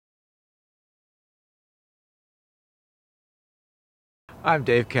I'm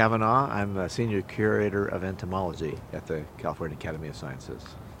Dave Kavanaugh. I'm a Senior Curator of Entomology at the California Academy of Sciences.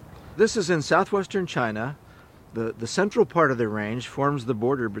 This is in southwestern China. The central part of the range forms the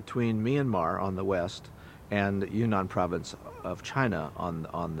border between Myanmar on the west and Yunnan province of China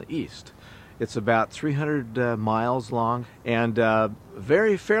on the east. It's about 300 miles long and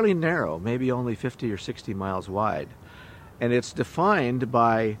fairly narrow, maybe only 50 or 60 miles wide. And it's defined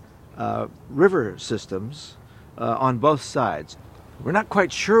by river systems on both sides. We're not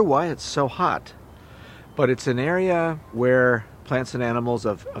quite sure why it's so hot, but it's an area where plants and animals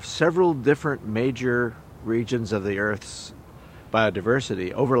of several different major regions of the Earth's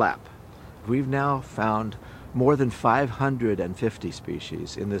biodiversity overlap. We've now found more than 550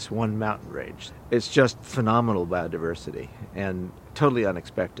 species in this one mountain range. It's just phenomenal biodiversity and totally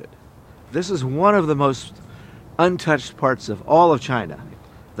unexpected. This is one of the most untouched parts of all of China.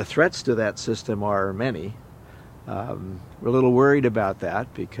 The threats to that system are many. We're a little worried about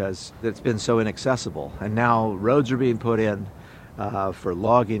that because it's been so inaccessible, and now roads are being put in for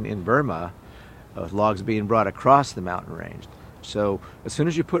logging in Burma, logs being brought across the mountain range. So as soon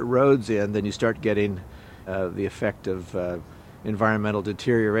as you put roads in, then you start getting the effect of environmental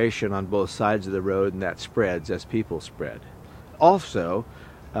deterioration on both sides of the road, and that spreads as people spread. Also,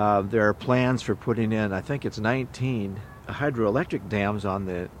 there are plans for putting in, I think it's 19 hydroelectric dams on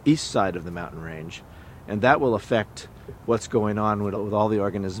the east side of the mountain range, and that will affect what's going on with all the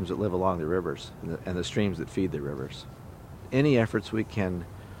organisms that live along the rivers and the streams that feed the rivers. Any efforts we can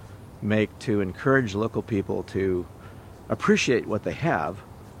make to encourage local people to appreciate what they have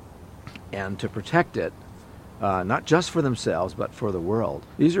and to protect it, not just for themselves but for the world.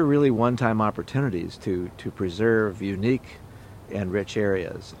 These are really one-time opportunities to preserve unique and rich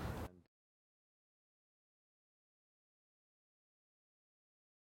areas.